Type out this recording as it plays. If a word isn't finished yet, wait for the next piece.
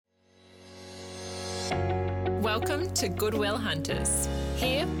Welcome to Goodwill Hunters.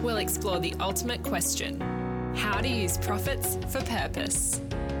 Here we'll explore the ultimate question: how to use profits for purpose.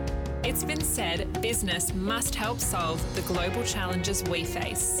 It's been said business must help solve the global challenges we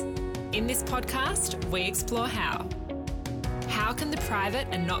face. In this podcast, we explore how. How can the private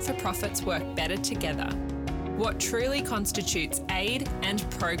and not-for-profits work better together? What truly constitutes aid and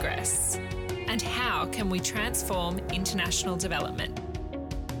progress? And how can we transform international development?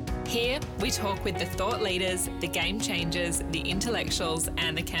 Here, we talk with the thought leaders, the game changers, the intellectuals,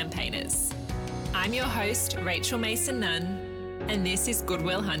 and the campaigners. I'm your host, Rachel Mason-Nunn, and this is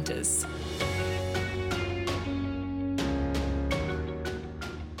Goodwill Hunters.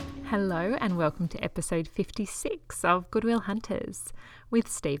 Hello and welcome to episode 56 of Goodwill Hunters with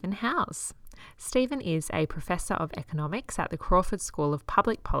Stephen Howes. Stephen is a Professor of Economics at the Crawford School of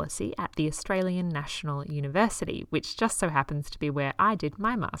Public Policy at the Australian National University, which just so happens to be where I did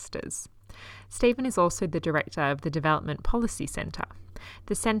my Masters. Stephen is also the Director of the Development Policy Centre.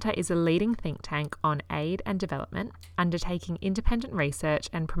 The centre is a leading think tank on aid and development, undertaking independent research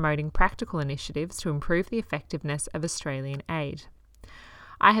and promoting practical initiatives to improve the effectiveness of Australian aid.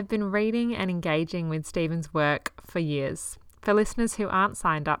 I have been reading and engaging with Stephen's work for years. For listeners who aren't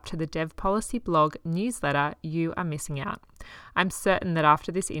signed up to the Dev Policy blog newsletter, you are missing out. I'm certain that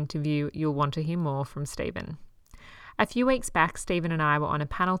after this interview, you'll want to hear more from Stephen. A few weeks back, Stephen and I were on a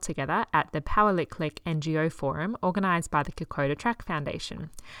panel together at the Powerlicklick NGO Forum organised by the Kokoda Track Foundation,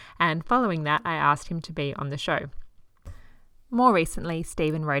 and following that, I asked him to be on the show. More recently,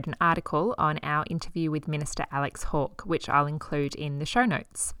 Stephen wrote an article on our interview with Minister Alex Hawke, which I'll include in the show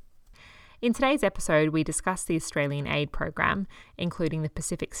notes. In today's episode, we discuss the Australian aid program, including the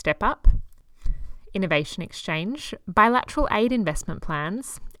Pacific Step Up, Innovation Exchange, bilateral aid investment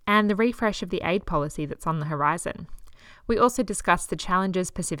plans, and the refresh of the aid policy that's on the horizon. We also discuss the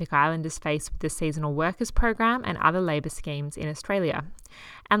challenges Pacific Islanders face with the Seasonal Workers Program and other labour schemes in Australia.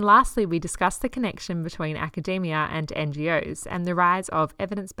 And lastly, we discuss the connection between academia and NGOs and the rise of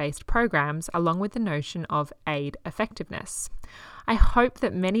evidence-based programs along with the notion of aid effectiveness. I hope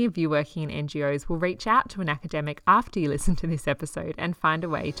that many of you working in NGOs will reach out to an academic after you listen to this episode and find a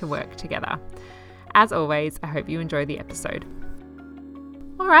way to work together. As always, I hope you enjoy the episode.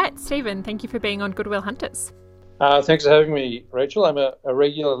 All right, Stephen, thank you for being on Goodwill Hunters. Thanks for having me, Rachel. I'm a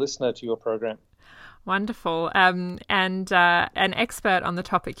regular listener to your program. Wonderful. And an expert on the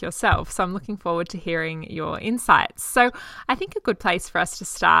topic yourself. So I'm looking forward to hearing your insights. So I think a good place for us to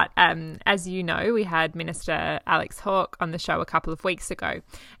start, as you know, we had Minister Alex Hawke on the show a couple of weeks ago.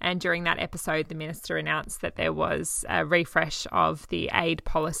 And during that episode, the Minister announced that there was a refresh of the aid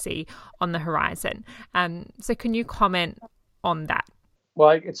policy on the horizon. So can you comment on that?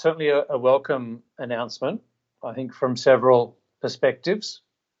 Well, it's certainly a welcome announcement, I think, from several perspectives.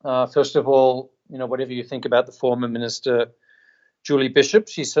 First of all, whatever you think about the former Minister, Julie Bishop,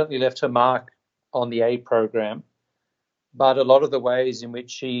 she certainly left her mark on the aid program. But a lot of the ways in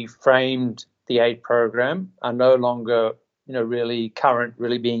which she framed the aid program are no longer, really current,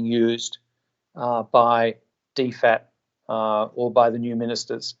 really being used by DFAT or by the new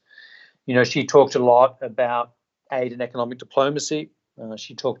ministers. She talked a lot about aid and economic diplomacy.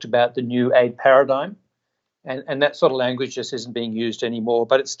 She talked about the new aid paradigm. And that sort of language just isn't being used anymore,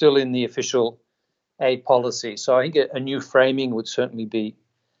 but it's still in the official aid policy. So I think a new framing would certainly be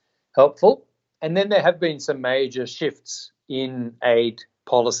helpful. And then there have been some major shifts in aid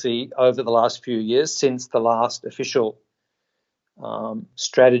policy over the last few years since the last official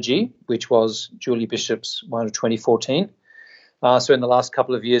strategy, which was Julie Bishop's one of 2014. So in the last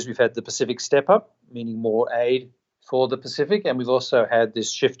couple of years, we've had the Pacific Step Up, meaning more aid for the Pacific, and we've also had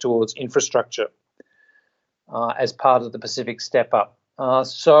this shift towards infrastructure as part of the Pacific Step Up.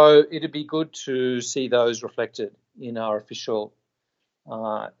 So it'd be good to see those reflected in our official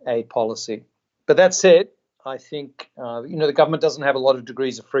aid policy. But that said, I think, the government doesn't have a lot of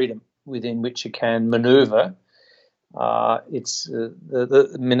degrees of freedom within which it can manoeuvre. It's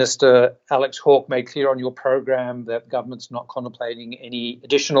the Minister, Alex Hawke, made clear on your program that government's not contemplating any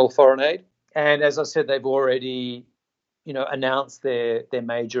additional foreign aid. And as I said, they've already announced their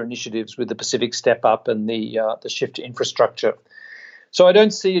major initiatives with the Pacific Step Up and the shift to infrastructure. So I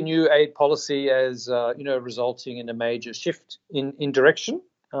don't see a new aid policy as resulting in a major shift in direction.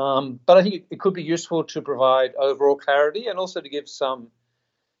 But I think it could be useful to provide overall clarity and also to give some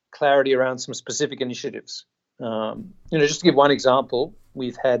clarity around some specific initiatives. Just to give one example,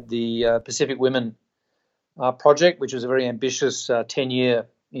 we've had the Pacific Women project, which was a very ambitious 10-year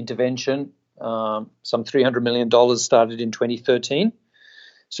intervention. Some $300 million started in 2013.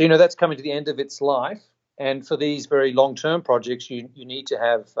 So, that's coming to the end of its life. And for these very long-term projects, you need to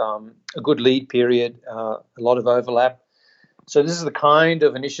have a good lead period, a lot of overlap. So this is the kind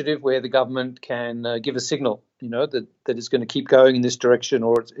of initiative where the government can give a signal, that it's going to keep going in this direction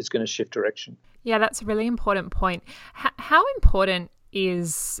or it's going to shift direction. Yeah, that's a really important point. How important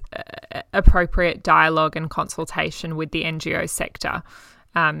is appropriate dialogue and consultation with the NGO sector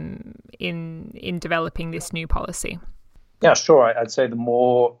in developing this new policy? Yeah, sure. I'd say the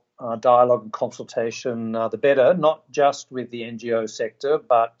more dialogue and consultation, the better, not just with the NGO sector,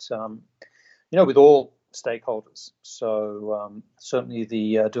 but, with all stakeholders. So certainly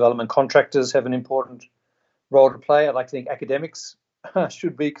the development contractors have an important role to play. I'd like to think academics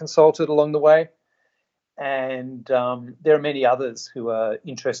should be consulted along the way. And there are many others who are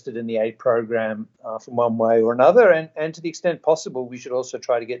interested in the aid program from one way or another. And to the extent possible, we should also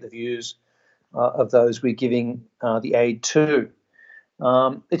try to get the views of those we're giving the aid to.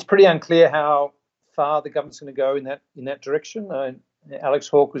 It's pretty unclear how far the government's going to go in that direction. Alex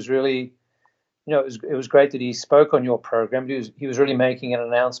Hawke was really, it was great that he spoke on your program. He was really making an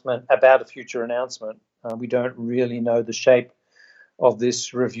announcement about a future announcement. We don't really know the shape of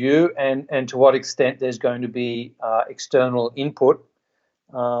this review and to what extent there's going to be external input,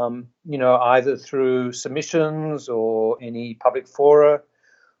 either through submissions or any public fora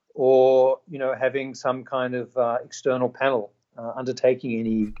or, having some kind of external panel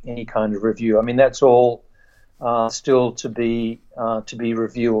undertaking any kind of review. I mean, that's all still to be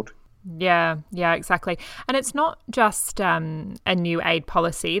revealed. Yeah, exactly. And it's not just a new aid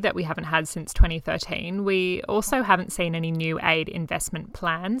policy that we haven't had since 2013. We also haven't seen any new aid investment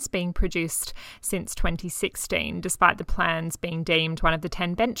plans being produced since 2016, despite the plans being deemed one of the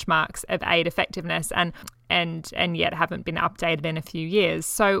 10 benchmarks of aid effectiveness and yet haven't been updated in a few years.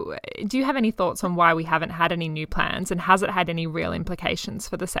 So do you have any thoughts on why we haven't had any new plans, and has it had any real implications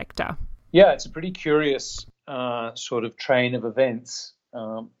for the sector? Yeah, it's a pretty curious sort of train of events.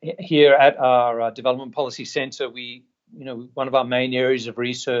 Here at our Development Policy Centre, one of our main areas of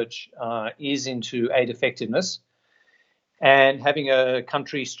research is into aid effectiveness, and having a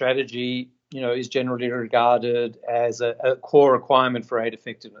country strategy, is generally regarded as a core requirement for aid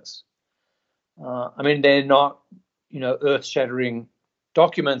effectiveness. They're not, earth-shattering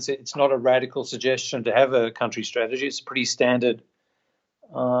documents. It's not a radical suggestion to have a country strategy. It's a pretty standard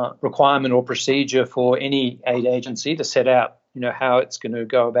requirement or procedure for any aid agency to set out how it's going to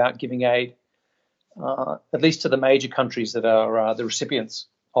go about giving aid, at least to the major countries that are the recipients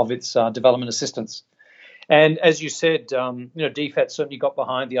of its development assistance. And as you said, DFAT certainly got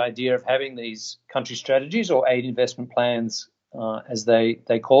behind the idea of having these country strategies or aid investment plans, as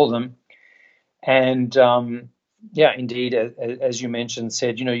they call them. And indeed, as you mentioned,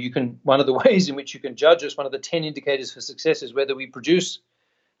 said, one of the ways in which you can judge us, one of the 10 indicators for success is whether we produce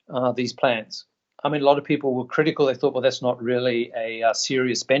these plans. A lot of people were critical. They thought, well, that's not really a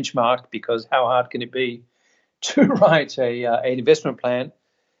serious benchmark, because how hard can it be to write an investment plan?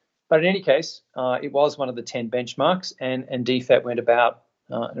 But in any case, it was one of the 10 benchmarks, and DFAT went about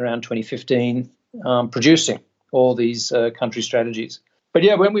around 2015 producing all these country strategies. But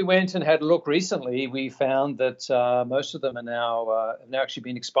yeah, when we went and had a look recently, we found that most of them are now have now actually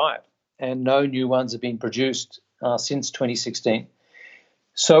been expired, and no new ones have been produced since 2016.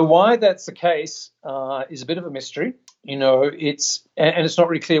 So why that's the case is a bit of a mystery. It's not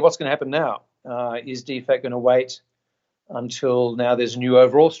really clear what's going to happen now. Is DFAT going to wait until now there's a new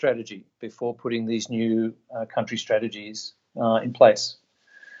overall strategy before putting these new country strategies in place?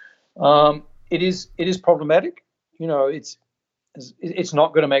 It is problematic. It's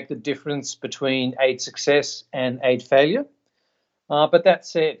not going to make the difference between aid success and aid failure. But that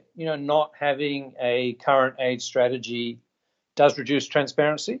said, not having a current aid strategy does reduce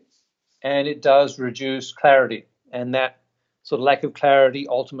transparency, and it does reduce clarity. And that sort of lack of clarity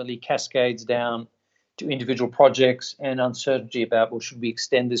ultimately cascades down to individual projects and uncertainty about, well, should we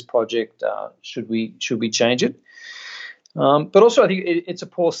extend this project? Should we change it? But also, I think it's a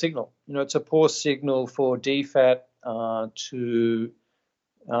poor signal. It's a poor signal for DFAT to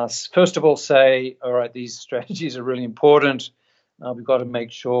first of all say, all right, these strategies are really important. We've got to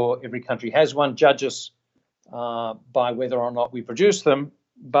make sure every country has one. Judge us by whether or not we produce them,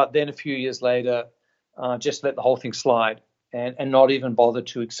 but then a few years later, just let the whole thing slide and not even bother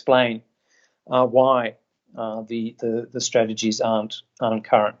to explain why the strategies aren't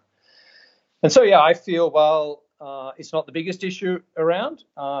current. And so, I feel, well, it's not the biggest issue around.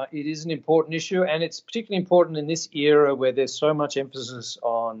 It is an important issue, and it's particularly important in this era where there's so much emphasis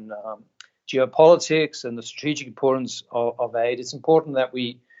on geopolitics and the strategic importance of aid. It's important that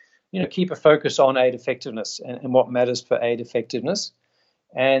we keep a focus on aid effectiveness and what matters for aid effectiveness,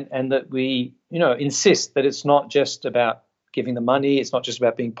 and that we insist that it's not just about giving the money, it's not just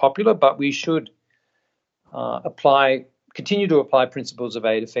about being popular, but we should continue to apply principles of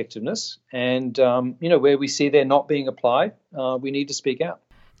aid effectiveness. And, where we see they're not being applied, we need to speak out.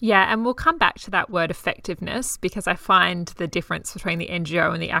 Yeah, and we'll come back to that word effectiveness because I find the difference between the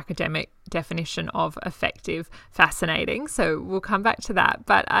NGO and the academic definition of effective fascinating. So we'll come back to that.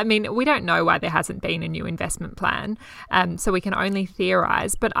 But I mean, we don't know why there hasn't been a new investment plan, so we can only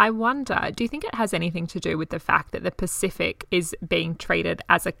theorise. But I wonder, do you think it has anything to do with the fact that the Pacific is being treated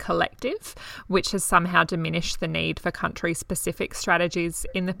as a collective, which has somehow diminished the need for country-specific strategies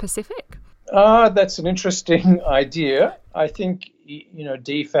in the Pacific? That's an interesting idea. I think,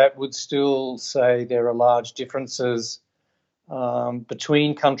 DFAT would still say there are large differences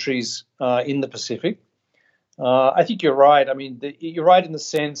between countries in the Pacific. I think you're right. I mean, you're right in the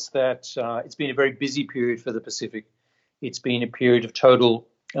sense that it's been a very busy period for the Pacific. It's been a period of total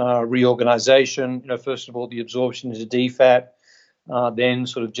reorganization. First of all, the absorption into DFAT, then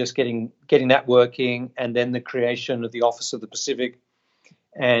sort of just getting that working, and then the creation of the Office of the Pacific,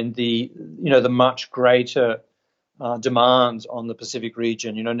 and the much greater demands on the Pacific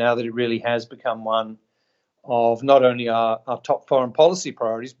region, now that it really has become one of not only our top foreign policy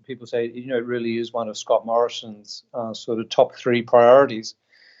priorities, but people say, it really is one of Scott Morrison's sort of top 3 priorities.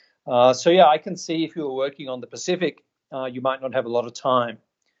 I can see if you were working on the Pacific, you might not have a lot of time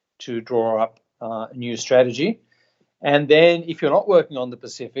to draw up a new strategy. And then if you're not working on the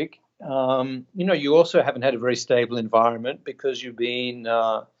Pacific, you also haven't had a very stable environment because you've been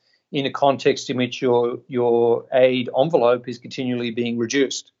in a context in which your aid envelope is continually being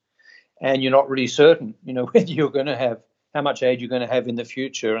reduced, and you're not really certain, whether you're going to have how much aid you're going to have in the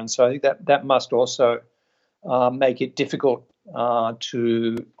future. And so I think that must also make it difficult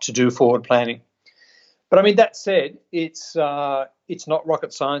to do forward planning. But I mean, that said, it's not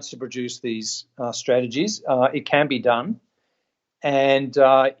rocket science to produce these strategies. It can be done. And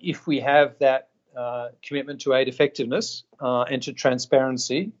if we have that commitment to aid effectiveness and to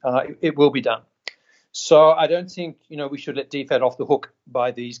transparency, it will be done. So I don't think, we should let DFAT off the hook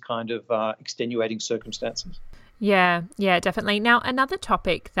by these kind of extenuating circumstances. Yeah, definitely. Now, another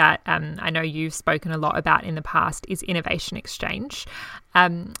topic that I know you've spoken a lot about in the past is Innovation Exchange.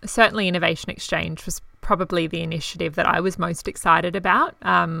 Certainly Innovation Exchange was probably the initiative that I was most excited about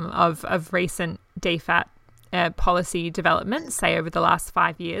of recent DFAT policy development, say over the last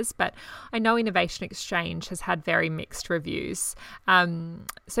 5 years, but I know Innovation Exchange has had very mixed reviews.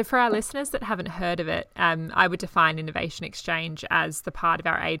 So for our listeners that haven't heard of it, I would define Innovation Exchange as the part of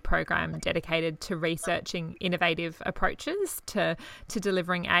our aid program dedicated to researching innovative approaches to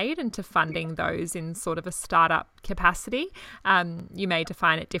delivering aid and to funding those in sort of a startup capacity. You may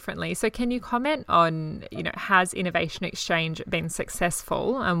define it differently. So can you comment on, has Innovation Exchange been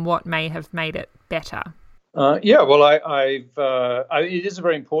successful and what may have made it better? It is a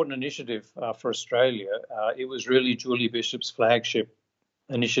very important initiative for Australia. It was really Julie Bishop's flagship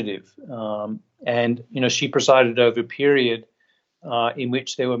initiative. And she presided over a period in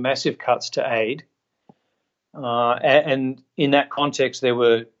which there were massive cuts to aid. And in that context, there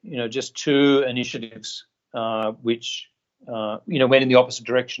were, just 2 initiatives which, went in the opposite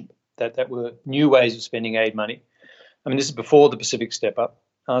direction, that were new ways of spending aid money. I mean, this is before the Pacific Step Up.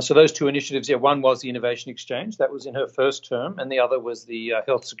 So those 2 initiatives, one was the Innovation Exchange, that was in her first term, and the other was the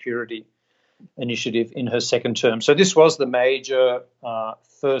Health Security Initiative in her second term. So this was the major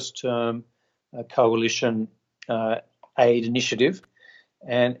first term coalition aid initiative.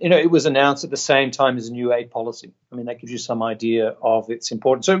 And, it was announced at the same time as a new aid policy. I mean, that gives you some idea of its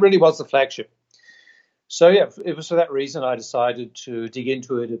importance. So it really was the flagship. So, it was for that reason I decided to dig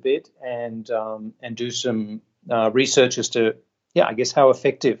into it a bit and do some research as to, I guess, how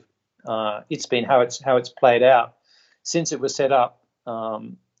effective it's been, how it's played out since it was set up,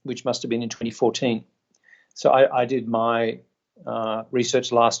 which must have been in 2014. So I did my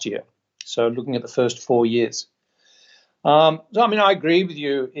research last year, so looking at the first 4 years. I agree with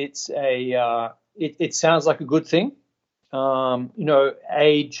you. It's it sounds like a good thing.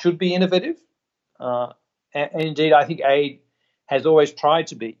 Aid should be innovative, and indeed, I think aid has always tried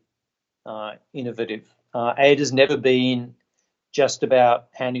to be innovative. Aid has never been just about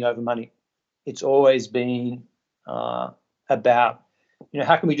handing over money. It's always been about,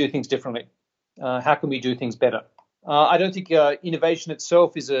 how can we do things differently? How can we do things better? I don't think innovation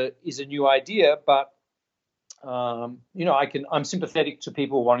itself is a new idea, but I'm sympathetic to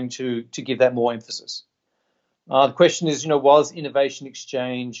people wanting to give that more emphasis. The question is, was Innovation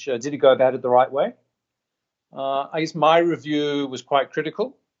Exchange, did it go about it the right way? I guess my review was quite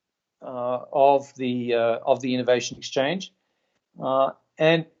critical of the Innovation Exchange.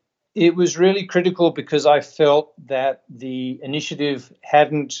 And It was really critical because I felt that the initiative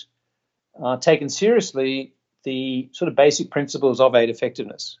hadn't taken seriously the sort of basic principles of aid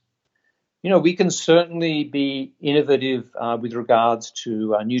effectiveness. We can certainly be innovative with regards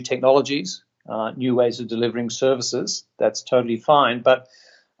to new technologies, new ways of delivering services. That's totally fine, but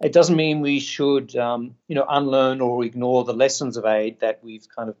it doesn't mean we should, unlearn or ignore the lessons of aid that we've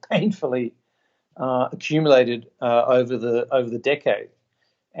kind of painfully accumulated over the decade.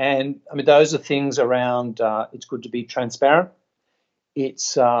 And I mean, those are things around. It's good to be transparent.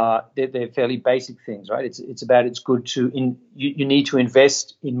 It's they're fairly basic things, right? It's about it's good to you need to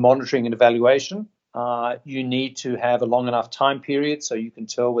invest in monitoring and evaluation. You need to have a long enough time period so you can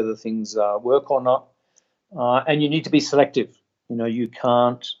tell whether things work or not, and you need to be selective. You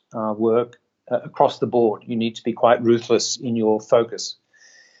can't work across the board. You need to be quite ruthless in your focus.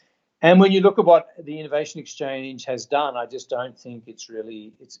 And when you look at what the Innovation Exchange has done, I just don't think it's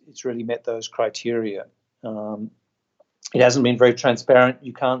really met those criteria. It hasn't been very transparent.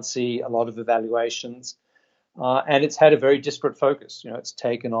 You can't see a lot of evaluations, and it's had a very disparate focus. It's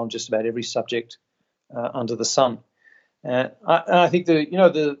taken on just about every subject under the sun. I think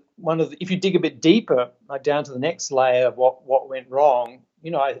if you dig a bit deeper, down to the next layer of what went wrong,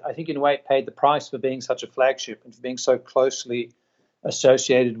 I think in a way it paid the price for being such a flagship and for being so closely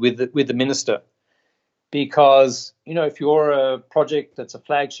associated with the minister. Because if you're a project that's a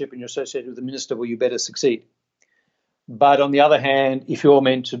flagship and you're associated with the minister, well, you better succeed. But on the other hand, if you're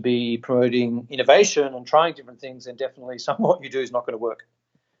meant to be promoting innovation and trying different things, then definitely some of what you do is not going to work.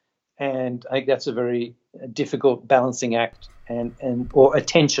 And I think that's a very difficult balancing act or a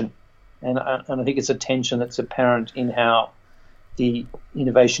tension. And I think it's a tension that's apparent in how the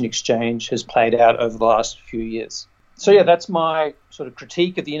Innovation Exchange has played out over the last few years. So, yeah, that's my sort of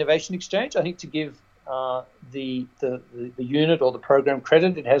critique of the Innovation Exchange. I think to give the unit or the program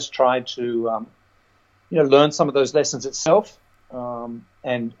credit, it has tried to learn some of those lessons itself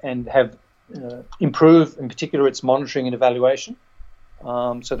and have improved, in particular, its monitoring and evaluation.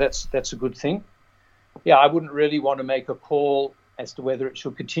 So that's a good thing. Yeah, I wouldn't really want to make a call as to whether it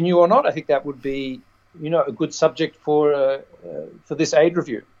should continue or not. I think that would be, a good subject for this aid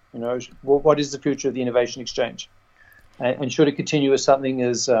review. What is the future of the Innovation Exchange, and should it continue as something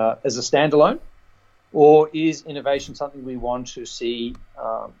as a standalone, or is innovation something we want to see,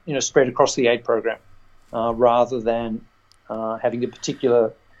 spread across the aid program, rather than having a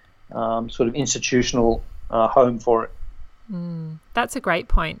particular sort of institutional home for it. That's a great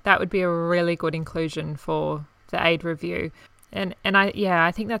point. That would be a really good inclusion for the aid review, and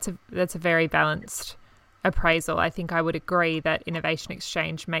I think that's a very balanced appraisal. I think I would agree that Innovation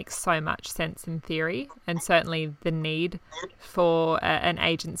Exchange makes so much sense in theory, and certainly the need for an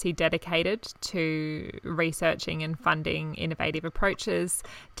agency dedicated to researching and funding innovative approaches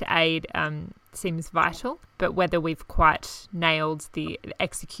to aid seems vital. But whether we've quite nailed the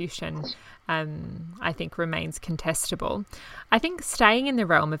execution, I think remains contestable. I think staying in the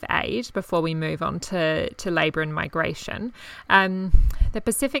realm of aid before we move on to labour and migration, the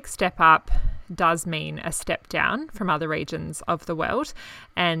Pacific Step Up does mean a step down from other regions of the world.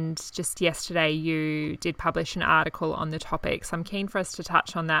 And just yesterday you did publish an article on the topic, so I'm keen for us to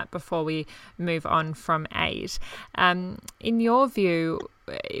touch on that before we move on from aid. In your view,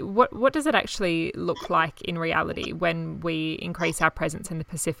 what does it actually look like in reality when we increase our presence in the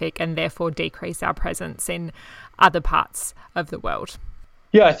Pacific and therefore decrease our presence in other parts of the world?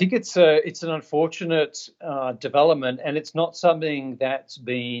 Yeah, I think it's an unfortunate development, and it's not something that's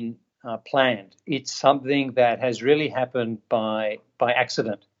been planned. It's something that has really happened by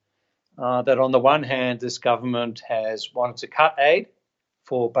accident. That on the one hand, this government has wanted to cut aid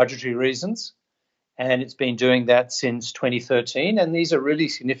for budgetary reasons, and it's been doing that since 2013. And these are really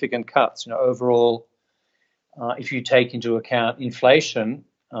significant cuts. Overall, if you take into account inflation,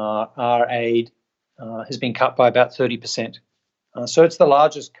 our aid has been cut by about 30%. So it's the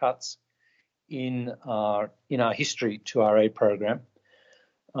largest cuts in our history to our aid program.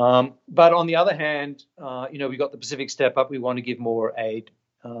 But on the other hand, we got the Pacific Step Up. We want to give more aid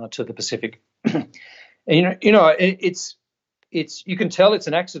to the Pacific. And, it's you can tell it's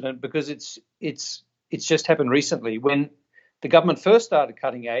an accident because it's just happened recently. When the government first started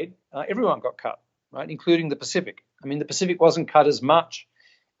cutting aid, everyone got cut, right, including the Pacific. I mean, the Pacific wasn't cut as much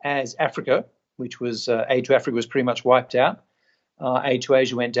as Africa, which was aid to Africa was pretty much wiped out. Aid to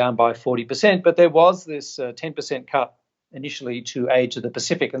Asia went down by 40%, but there was this 10% cut initially to aid to the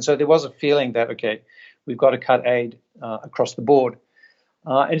Pacific. And so there was a feeling that, okay, we've got to cut aid across the board.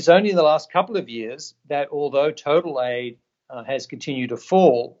 And it's only in the last couple of years that although total aid has continued to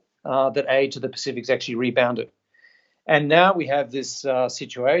fall, that aid to the Pacific's actually rebounded. And now we have this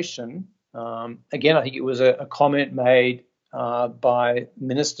situation. Again, I think it was a comment made by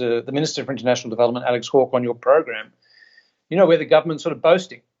the Minister for International Development, Alex Hawke, on your program, where the government's sort of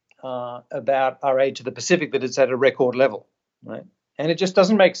boasting about our aid to the Pacific, that it's at a record level, right? And it just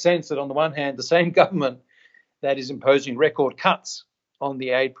doesn't make sense that on the one hand, the same government that is imposing record cuts on the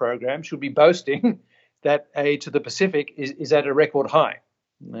aid program should be boasting that aid to the Pacific is at a record high.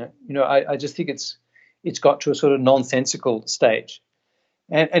 I just think it's got to a sort of nonsensical stage.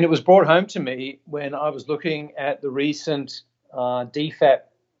 And it was brought home to me when I was looking at the recent DFAT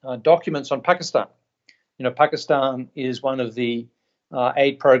documents on Pakistan. Pakistan is one of the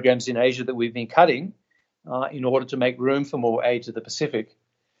aid programs in Asia that we've been cutting in order to make room for more aid to the Pacific.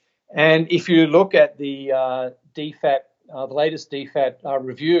 And if you look at the DFAT, the latest DFAT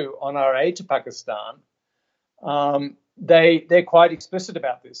review on our aid to Pakistan, they're quite explicit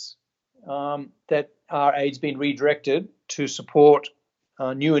about this, that our aid's been redirected to support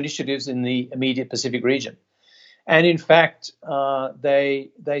new initiatives in the immediate Pacific region. And in fact,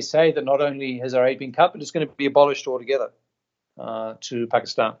 they say that not only has our aid been cut, but it's going to be abolished altogether to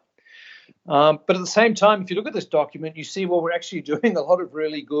Pakistan. But at the same time, if you look at this document, you see, well, we're actually doing a lot of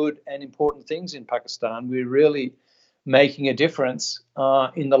really good and important things in Pakistan. We're really making a difference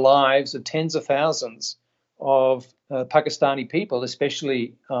in the lives of tens of thousands of Pakistani people,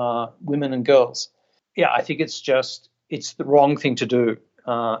 especially women and girls. Yeah, I think it's the wrong thing to do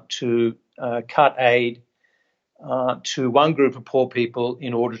to cut aid to one group of poor people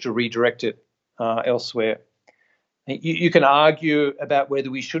in order to redirect it elsewhere. You can argue about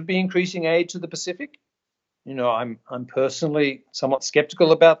whether we should be increasing aid to the Pacific. I'm personally somewhat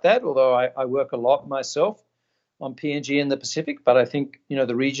skeptical about that, although I work a lot myself on PNG in the Pacific. But I think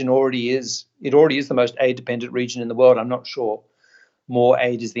the region already is the most aid dependent region in the world. I'm not sure more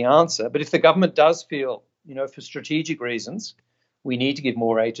aid is the answer. But if the government does feel, for strategic reasons, we need to give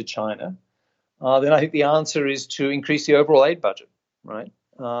more aid to China, then I think the answer is to increase the overall aid budget, right?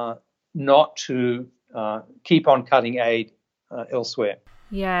 Not to keep on cutting aid elsewhere.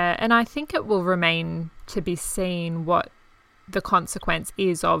 Yeah, and I think it will remain to be seen what the consequence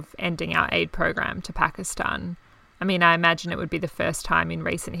is of ending our aid program to Pakistan. I mean, I imagine it would be the first time in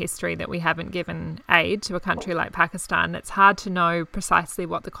recent history that we haven't given aid to a country like Pakistan. It's hard to know precisely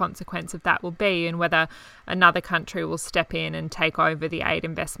what the consequence of that will be and whether another country will step in and take over the aid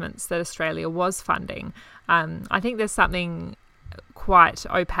investments that Australia was funding. I think there's something quite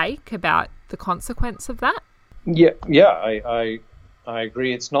opaque about the consequence of that. Yeah, I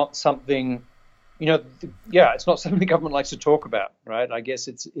agree. It's not something, it's not something the government likes to talk about, right? I guess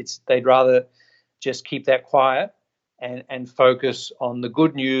they'd rather just keep that quiet and focus on the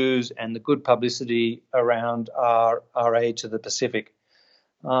good news and the good publicity around our aid to the Pacific.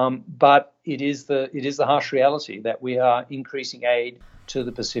 But it is the harsh reality that we are increasing aid to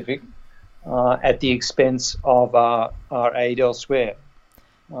the Pacific at the expense of our aid elsewhere.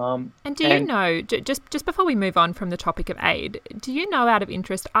 And do you know, just before we move on from the topic of aid, do you know, out of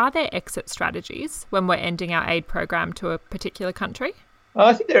interest, are there exit strategies when we're ending our aid program to a particular country?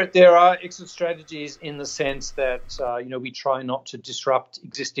 I think there are exit strategies in the sense that, we try not to disrupt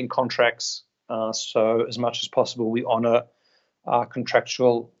existing contracts. So as much as possible, we honour our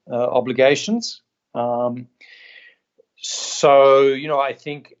contractual obligations. I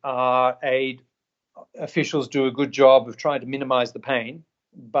think our aid officials do a good job of trying to minimise the pain.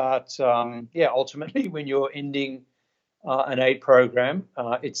 But ultimately, when you're ending an aid program,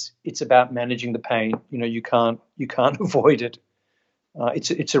 it's about managing the pain. You can't avoid it.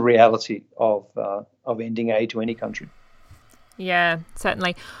 It's a reality of ending aid to any country. Yeah,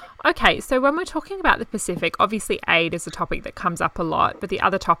 certainly. Okay, so when we're talking about the Pacific, obviously aid is a topic that comes up a lot, but the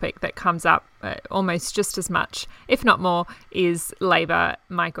other topic that comes up almost just as much, if not more, is labour,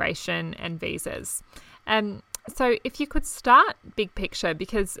 migration and visas. So if you could start big picture,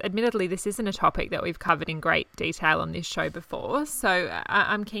 because admittedly this isn't a topic that we've covered in great detail on this show before, so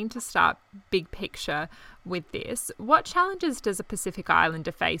I'm keen to start big picture with this. What challenges does a Pacific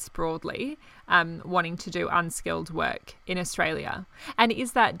Islander face broadly wanting to do unskilled work in Australia? And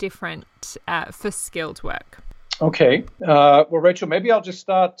is that different for skilled work? Okay. Well, Rachel, maybe I'll just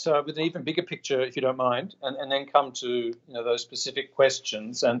start with an even bigger picture, if you don't mind, and then come to those specific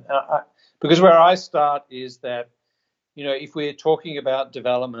questions. And because where I start is that, if we're talking about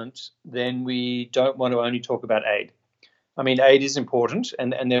development, then we don't want to only talk about aid. I mean, aid is important,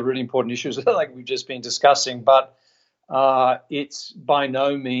 and they're really important issues like we've just been discussing, but it's by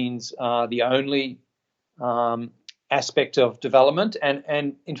no means the only aspect of development.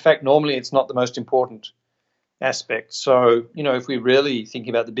 And in fact, normally it's not the most important aspect. So, if we really think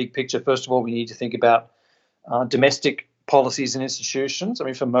about the big picture, first of all, we need to think about domestic policies and institutions. I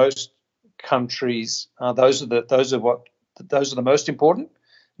mean, for most countries, those are the most important.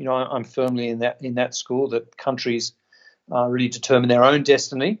 You know, I'm firmly in that school that countries really determine their own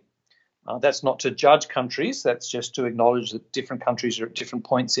destiny. That's not to judge countries. That's just to acknowledge that different countries are at different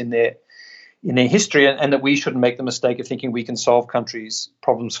points in their history, and that we shouldn't make the mistake of thinking we can solve countries'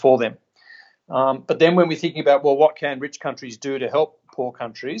 problems for them. But then when we're thinking about, well, what can rich countries do to help poor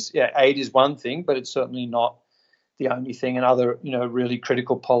countries? Yeah, aid is one thing, but it's certainly not the only thing. And other, really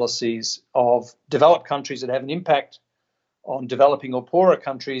critical policies of developed countries that have an impact on developing or poorer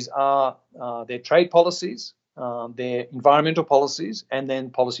countries are their trade policies, their environmental policies, and then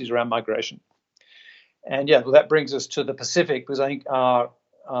policies around migration. And that brings us to the Pacific, because I think our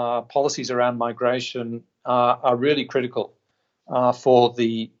policies around migration are really critical for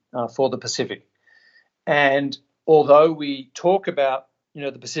the Pacific. And although we talk about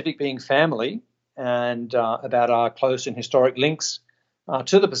the Pacific being family and about our close and historic links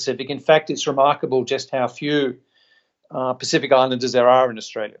to the Pacific, in fact, it's remarkable just how few Pacific Islanders there are in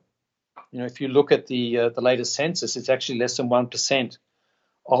Australia. If you look at the latest census, it's actually less than 1%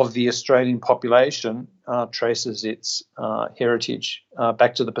 of the Australian population traces its heritage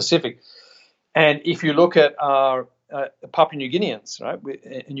back to the Pacific. And if you look at our Papua New Guineans, right,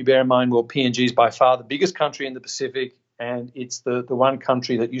 and you bear in mind, well, PNG is by far the biggest country in the Pacific, and it's the one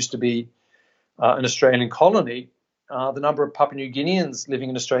country that used to be an Australian colony. The number of Papua New Guineans living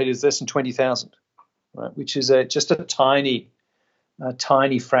in Australia is less than 20,000, right, which is just a tiny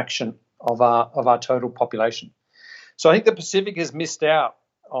fraction of our total population. So I think the Pacific has missed out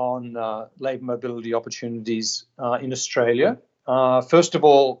on labour mobility opportunities in Australia. First of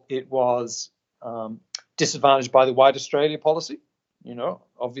all, it was disadvantaged by the White Australia policy.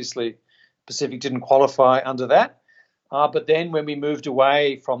 Obviously, Pacific didn't qualify under that. But then when we moved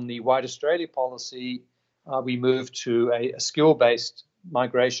away from the White Australia policy, we moved to a skill-based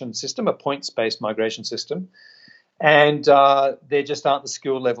migration system, a points-based migration system. And there just aren't the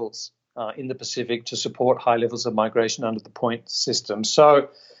skill levels in the Pacific to support high levels of migration under the point system. So,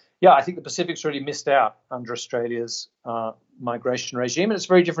 I think the Pacific's really missed out under Australia's migration regime. And it's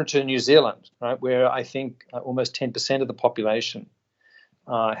very different to New Zealand, right, where I think almost 10% of the population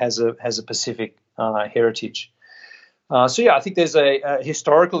has a Pacific heritage. I think there's a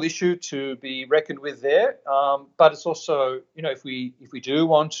historical issue to be reckoned with there. But it's also, if we do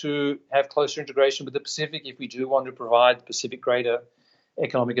want to have closer integration with the Pacific, if we do want to provide the Pacific greater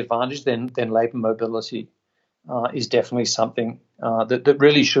economic advantage, then labour mobility is definitely something that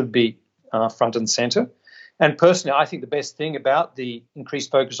really should be front and centre. And personally, I think the best thing about the increased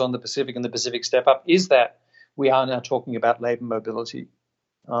focus on the Pacific and the Pacific Step Up is that we are now talking about labour mobility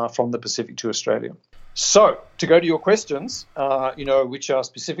from the Pacific to Australia. So to go to your questions, which are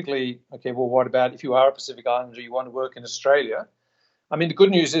specifically, okay, well, what about if you are a Pacific Islander, you want to work in Australia? I mean, the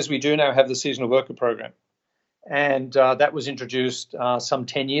good news is we do now have the seasonal worker program. And that was introduced some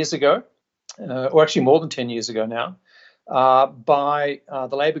 10 years ago, or actually more than 10 years ago now, by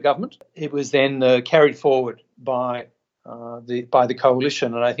the Labor government. It was then carried forward by the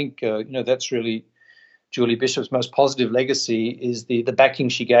coalition. And I think, that's really Julie Bishop's most positive legacy is the backing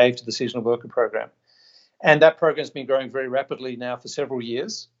she gave to the seasonal worker program. And that program has been growing very rapidly now for several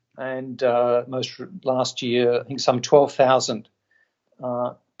years. And last year, I think some 12,000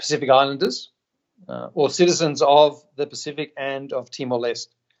 Pacific Islanders or citizens of the Pacific and of Timor-Leste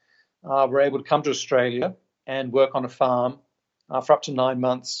were able to come to Australia and work on a farm for up to 9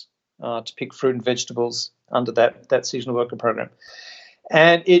 months to pick fruit and vegetables under that seasonal worker program.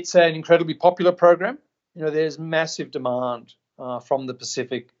 And it's an incredibly popular program. There's massive demand from the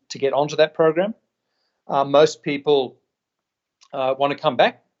Pacific to get onto that program. Most people want to come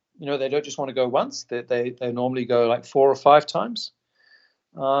back. They don't just want to go once. They normally go like 4 or 5 times.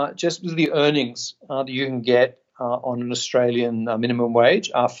 Just with the earnings that you can get on an Australian minimum wage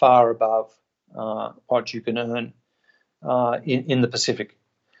are far above what you can earn in the Pacific.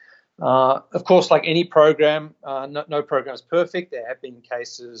 Of course, like any program, no program is perfect. There have been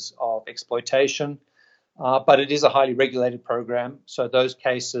cases of exploitation, but it is a highly regulated program. So those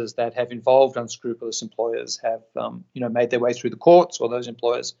cases that have involved unscrupulous employers have, made their way through the courts, or those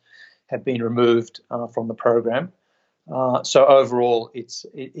employers have been removed from the program. So overall, it's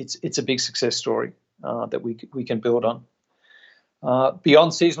a big success story that we can build on.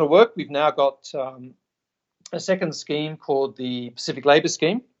 Beyond seasonal work, we've now got a second scheme called the Pacific Labour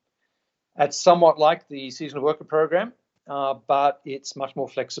Scheme. It's somewhat like the seasonal worker program, but it's much more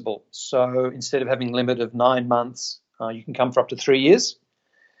flexible. So instead of having a limit of 9 months, you can come for up to 3 years.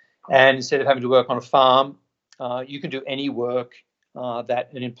 And instead of having to work on a farm, you can do any work that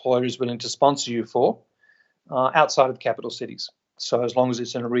an employer is willing to sponsor you for. outside of the capital cities. So as long as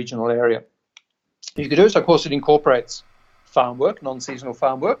it's in a regional area. You could do it. So, of course, it incorporates farm work, non-seasonal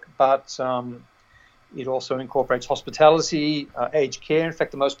farm work, but it also incorporates hospitality, aged care. In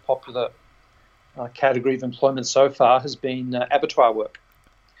fact, the most popular category of employment so far has been abattoir work.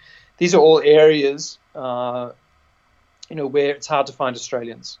 These are all areas, where it's hard to find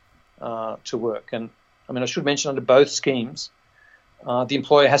Australians to work. And I mean, I should mention under both schemes, the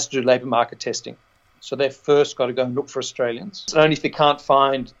employer has to do labour market testing. So they've first got to go and look for Australians. And only if they can't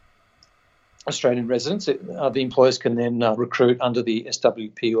find Australian residents, the employers can then recruit under the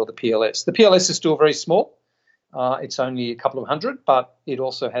SWP or the PLS. The PLS is still very small. It's only a couple of hundred, but it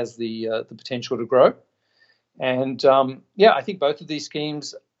also has the potential to grow. And, I think both of these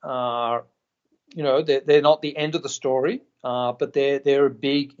schemes are, they're not the end of the story, but they're a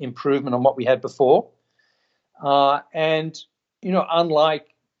big improvement on what we had before. Unlike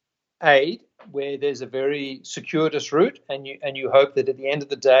aid, where there's a very circuitous route and you hope that at the end of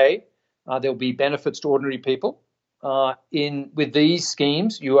the day there'll be benefits to ordinary people, with these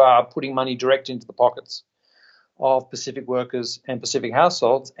schemes you are putting money direct into the pockets of Pacific workers and Pacific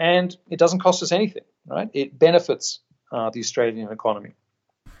households, and it doesn't cost us anything, right? It benefits the Australian economy.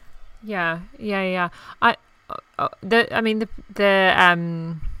 Yeah. The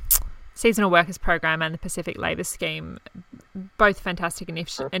Seasonal Workers Program and the Pacific Labour Scheme, both fantastic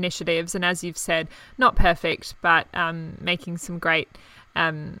initiatives, and as you've said, not perfect, but making some great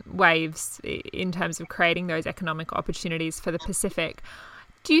waves in terms of creating those economic opportunities for the Pacific.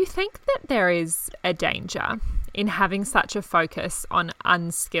 Do you think that there is a danger in having such a focus on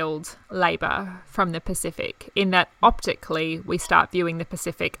unskilled labour from the Pacific, in that optically we start viewing the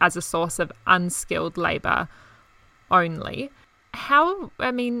Pacific as a source of unskilled labour only?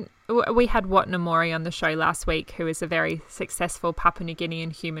 We had Watna Mori on the show last week, who is a very successful Papua New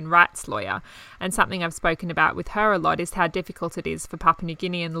Guinean human rights lawyer. And something I've spoken about with her a lot is how difficult it is for Papua New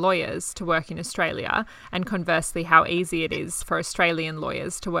Guinean lawyers to work in Australia, and conversely, how easy it is for Australian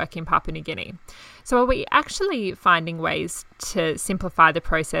lawyers to work in Papua New Guinea. So are we actually finding ways to simplify the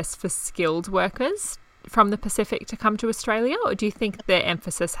process for skilled workers from the Pacific to come to Australia? Or do you think the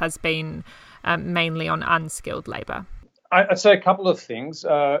emphasis has been mainly on unskilled labour? I'd say a couple of things.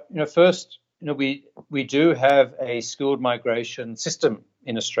 First, we do have a skilled migration system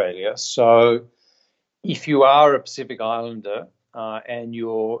in Australia. So if you are a Pacific Islander and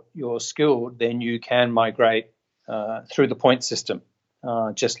you're skilled, then you can migrate through the point system,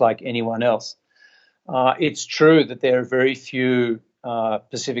 just like anyone else. It's true that there are very few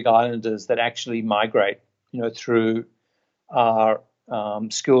Pacific Islanders that actually migrate, through our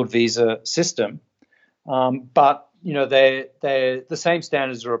skilled visa system, but the same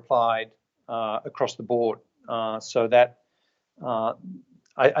standards are applied across the board. So that I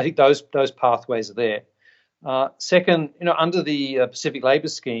think those pathways are there. Second, under the Pacific Labour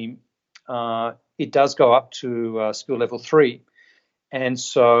Scheme, it does go up to skill level 3, and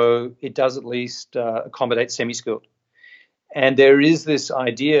so it does at least accommodate semi-skilled. And there is this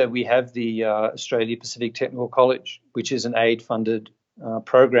idea. We have the Australia Pacific Technical College, which is an aid-funded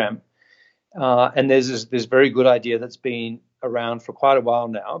program. And there's this very good idea that's been around for quite a while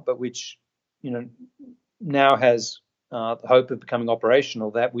now, but which, now has the hope of becoming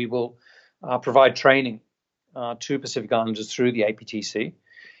operational, that we will provide training to Pacific Islanders through the APTC,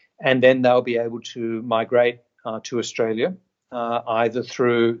 and then they'll be able to migrate to Australia, either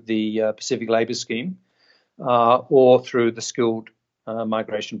through the Pacific Labour Scheme or through the skilled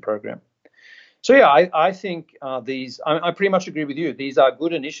migration program. So, I think I pretty much agree with you. These are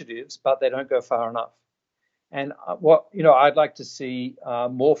good initiatives, but they don't go far enough. And I'd like to see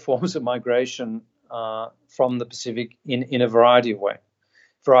more forms of migration from the Pacific in a variety of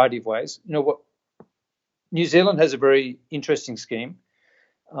ways. New Zealand has a very interesting scheme,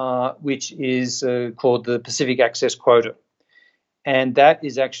 which is called the Pacific Access Quota. And that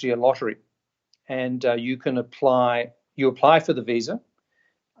is actually a lottery. And you apply for the visa.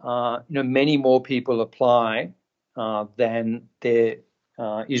 Many more people apply than there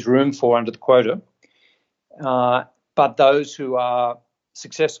is room for under the quota. But those who are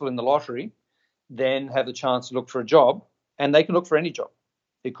successful in the lottery then have the chance to look for a job, and they can look for any job.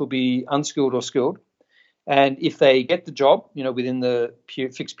 It could be unskilled or skilled. And if they get the job, within the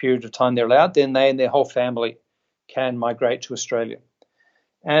fixed period of time they're allowed, then they and their whole family can migrate to Australia.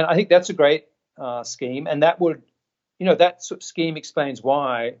 And I think that's a great scheme, and that would that scheme explains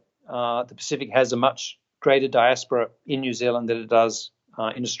why the Pacific has a much greater diaspora in New Zealand than it does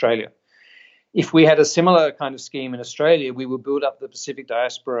in Australia. If we had a similar kind of scheme in Australia, we would build up the Pacific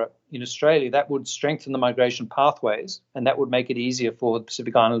diaspora in Australia. That would strengthen the migration pathways, and that would make it easier for the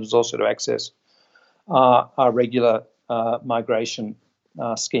Pacific Islanders also to access our regular migration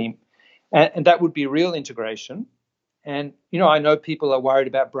scheme. And that would be real integration. And, I know people are worried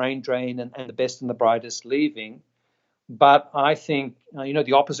about brain drain and the best and the brightest leaving, but I think,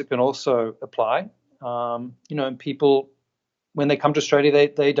 the opposite can also apply. And people, when they come to Australia,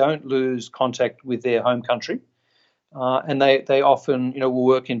 they don't lose contact with their home country. And they often, will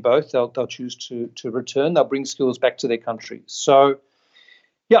work in both. They'll choose to return. They'll bring skills back to their country. So,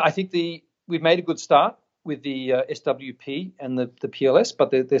 I think we've made a good start with the SWP and the PLS,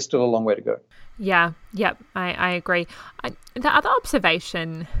 but there's still a long way to go. Yeah, I agree. The other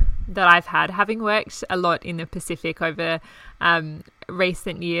observation that I've had, having worked a lot in the Pacific over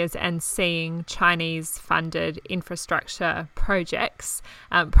recent years and seeing Chinese-funded infrastructure projects,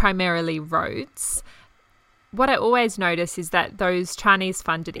 primarily roads, what I always notice is that those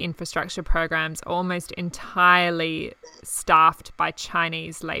Chinese-funded infrastructure programs are almost entirely staffed by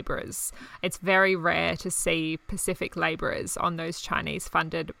Chinese labourers. It's very rare to see Pacific labourers on those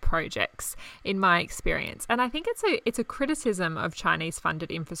Chinese-funded projects, in my experience. And I think it's a criticism of Chinese-funded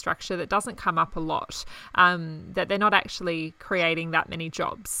infrastructure that doesn't come up a lot, that they're not actually creating that many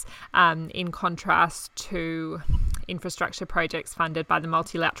jobs, in contrast to infrastructure projects funded by the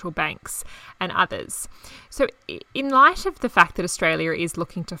multilateral banks and others. So in light of the fact that Australia is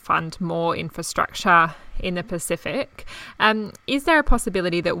looking to fund more infrastructure in the Pacific, is there a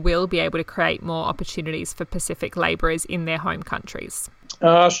possibility that we'll be able to create more opportunities for Pacific labourers in their home countries?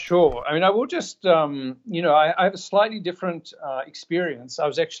 Sure. I mean, I will just, I have a slightly different experience. I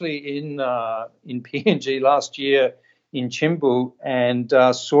was actually in PNG last year in Chimbu and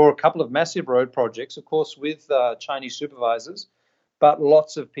saw a couple of massive road projects, of course, with Chinese supervisors, but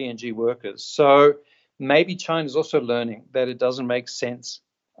lots of PNG workers. So maybe China's also learning that it doesn't make sense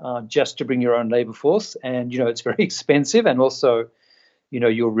just to bring your own labour force. And, it's very expensive. And also,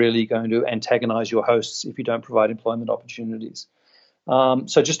 you're really going to antagonize your hosts if you don't provide employment opportunities.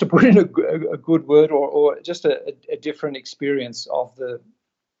 So just to put in a good word or just a different experience of the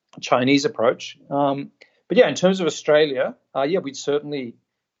Chinese approach. But in terms of Australia, we'd certainly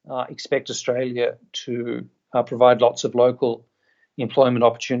expect Australia to provide lots of local employment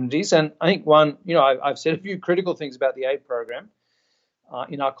opportunities. And I think one, I've said a few critical things about the aid program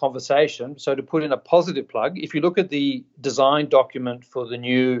in our conversation. So to put in a positive plug, if you look at the design document for the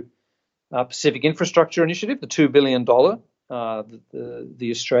new Pacific Infrastructure Initiative, the $2 billion,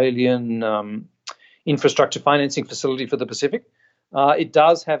 the Australian infrastructure financing facility for the Pacific, it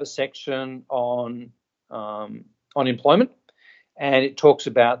does have a section on employment, and it talks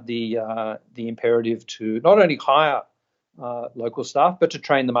about the imperative to not only hire local staff, but to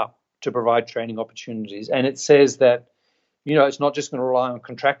train them up, to provide training opportunities. And it says that, it's not just going to rely on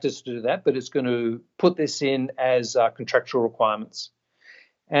contractors to do that, but it's going to put this in as contractual requirements.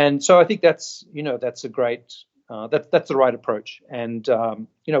 And so I think that's a great, that's the right approach. And,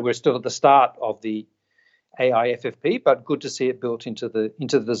 we're still at the start of the AIFFP, but good to see it built into the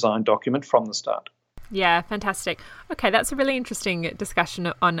design document from the start. Yeah, fantastic. Okay, that's a really interesting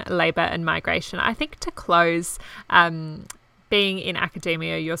discussion on labour and migration. I think to close, being in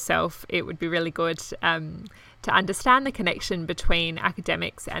academia yourself, it would be really good to understand the connection between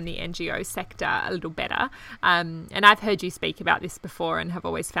academics and the NGO sector a little better. And I've heard you speak about this before and have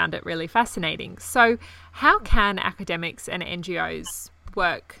always found it really fascinating. So how can academics and NGOs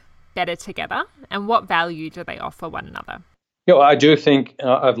work better together, and what value do they offer one another? I do think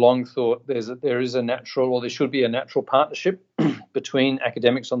I've long thought there is a natural, or there should be a natural partnership between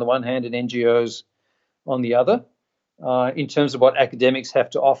academics on the one hand and NGOs on the other. In terms of what academics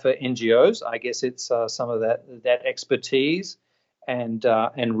have to offer NGOs, I guess it's some of that expertise and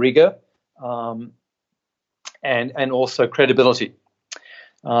rigor, and also credibility.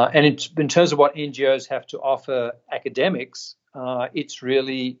 And in terms of what NGOs have to offer academics, it's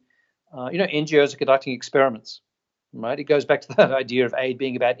really, NGOs are conducting experiments. Right, it goes back to that idea of aid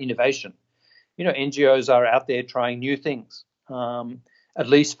being about innovation. NGOs are out there trying new things. At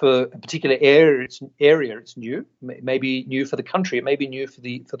least for a particular area, it's new. It may be new for the country. It may be new for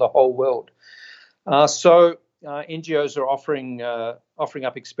the whole world. So NGOs are offering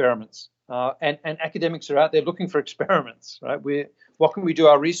up experiments, and academics are out there looking for experiments. Right, what can we do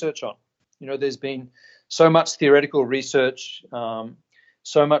our research on? There's been so much theoretical research,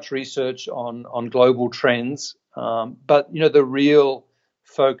 so much research on global trends. But, the real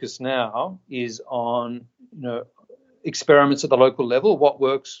focus now is on, experiments at the local level, what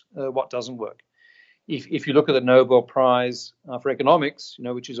works, what doesn't work. If you look at the Nobel Prize for Economics,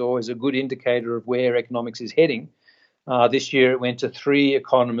 which is always a good indicator of where economics is heading, this year it went to 3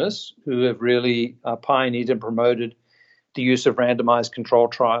 economists who have really pioneered and promoted the use of randomized control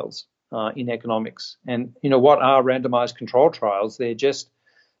trials. in economics. And, what are randomized control trials? They're just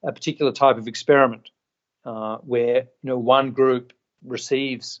a particular type of experiment where, one group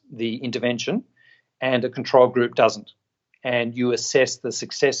receives the intervention and a control group doesn't. And you assess the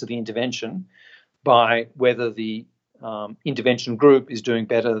success of the intervention by whether the intervention group is doing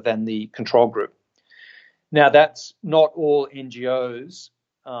better than the control group. Now, that's not all NGOs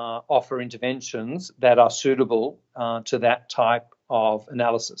offer interventions that are suitable to that type of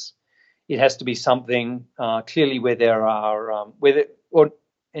analysis. It has to be something clearly where there are,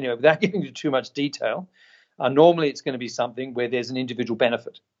 without getting into too much detail, normally it's going to be something where there's an individual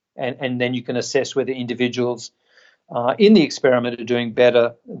benefit. And then you can assess whether individuals in the experiment are doing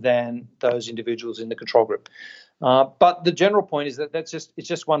better than those individuals in the control group. But the general point is that it's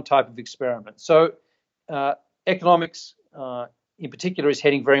just one type of experiment. So economics in particular is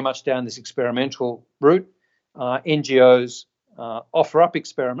heading very much down this experimental route. NGOs offer up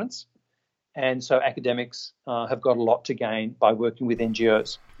experiments, and so academics have got a lot to gain by working with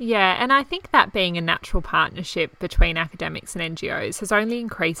NGOs. Yeah, and I think that being a natural partnership between academics and NGOs has only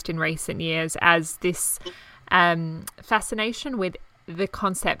increased in recent years as this fascination with the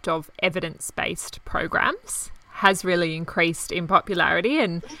concept of evidence-based programs has really increased in popularity,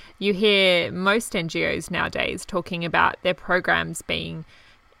 and you hear most NGOs nowadays talking about their programs being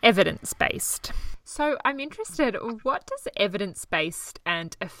evidence-based. So I'm interested, what does evidence-based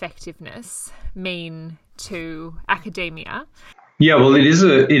and effectiveness mean to academia? Yeah, well, it is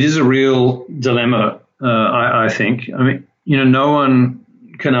a real dilemma, I think. I mean, no one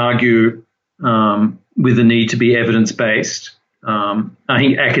can argue with the need to be evidence-based. I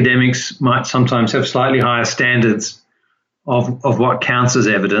think academics might sometimes have slightly higher standards of what counts as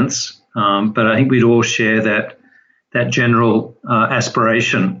evidence, but I think we'd all share that general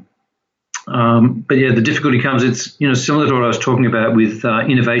aspiration. But yeah, the difficulty comes, it's similar to what I was talking about with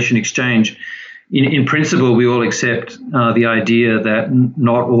innovation exchange. In principle, we all accept the idea that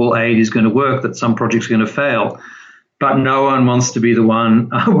not all aid is going to work, that some projects are going to fail. But no one wants to be the one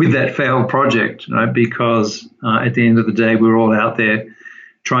with that failed project, right? Because at the end of the day, we're all out there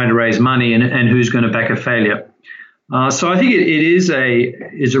trying to raise money, and who's going to back a failure? So I think it is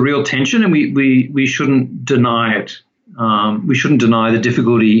a real tension, and we shouldn't deny it. We shouldn't deny the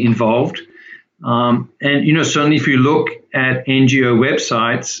difficulty involved. And certainly if you look at NGO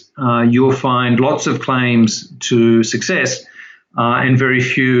websites, you'll find lots of claims to success and very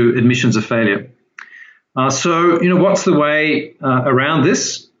few admissions of failure. So what's the way around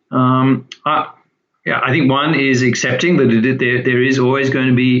this? I think one is accepting that there is always going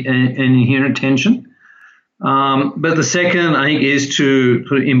to be an inherent tension. But the second, I think, is to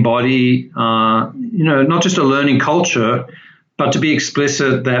sort of embody, not just a learning culture, but to be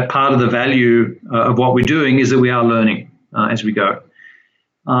explicit that part of the value of what we're doing is that we are learning as we go.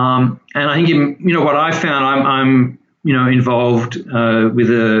 And I think, what I found, I'm involved with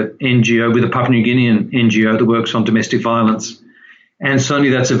a NGO, with a Papua New Guinean NGO that works on domestic violence. And certainly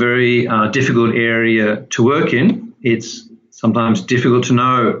that's a very difficult area to work in. It's sometimes difficult to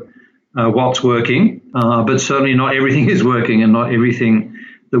know what's working, but certainly not everything is working, and not everything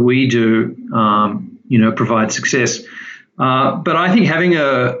that we do, provides success. But I think having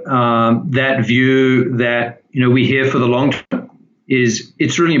that view that, we're here for the long term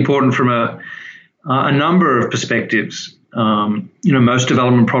it's really important from a number of perspectives. Most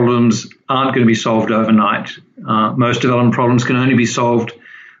development problems aren't going to be solved overnight. Most development problems can only be solved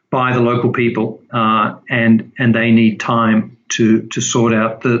by the local people, and they need time to sort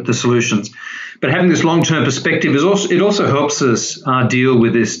out the solutions. But having this long-term perspective also helps us deal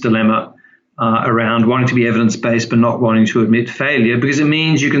with this dilemma around wanting to be evidence-based but not wanting to admit failure, because it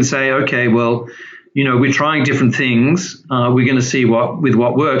means you can say, okay, well, we're trying different things. We're going to see what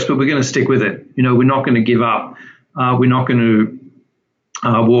works, but we're going to stick with it. We're not going to give up. We're not going to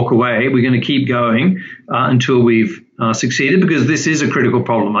walk away. We're going to keep going until we've succeeded, because this is a critical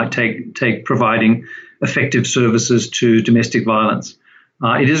problem. Like take providing effective services to domestic violence.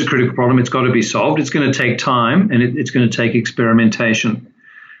 It is a critical problem. It's got to be solved. It's going to take time, and it's going to take experimentation.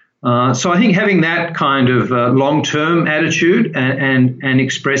 So I think having that kind of long-term attitude and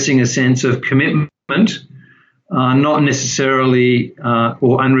expressing a sense of commitment, not necessarily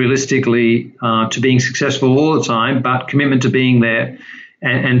or unrealistically to being successful all the time, but commitment to being there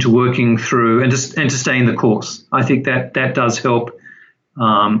and to working through and to staying the course. I think that does help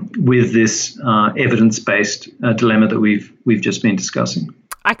with this evidence-based dilemma that we've just been discussing.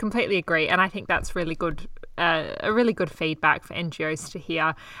 I completely agree, and I think that's really good, a really good feedback for NGOs to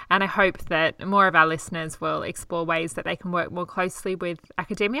hear. And I hope that more of our listeners will explore ways that they can work more closely with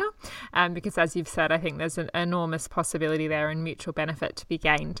academia, because as you've said, I think there's an enormous possibility there and mutual benefit to be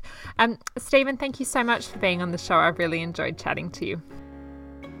gained. Stephen, thank you so much for being on the show. I've really enjoyed chatting to you.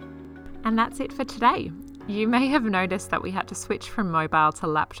 And that's it for today. You may have noticed that we had to switch from mobile to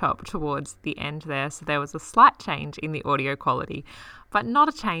laptop towards the end there, so there was a slight change in the audio quality, but not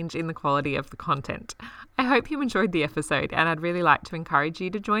a change in the quality of the content. I hope you enjoyed the episode, and I'd really like to encourage you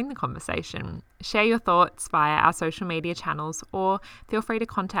to join the conversation. Share your thoughts via our social media channels, or feel free to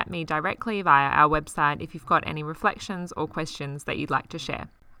contact me directly via our website if you've got any reflections or questions that you'd like to share.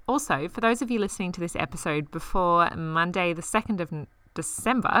 Also, for those of you listening to this episode before Monday the 2nd of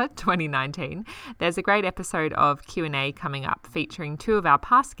December 2019, there's a great episode of Q&A coming up featuring two of our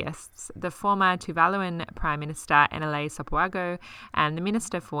past guests, the former Tuvaluan Prime Minister Enele Sopoago and the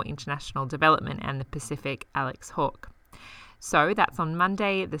Minister for International Development and the Pacific, Alex Hawke. So that's on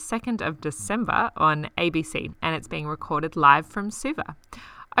Monday the 2nd of December on ABC, and it's being recorded live from Suva.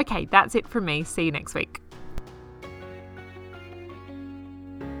 Okay, that's it from me. See you next week.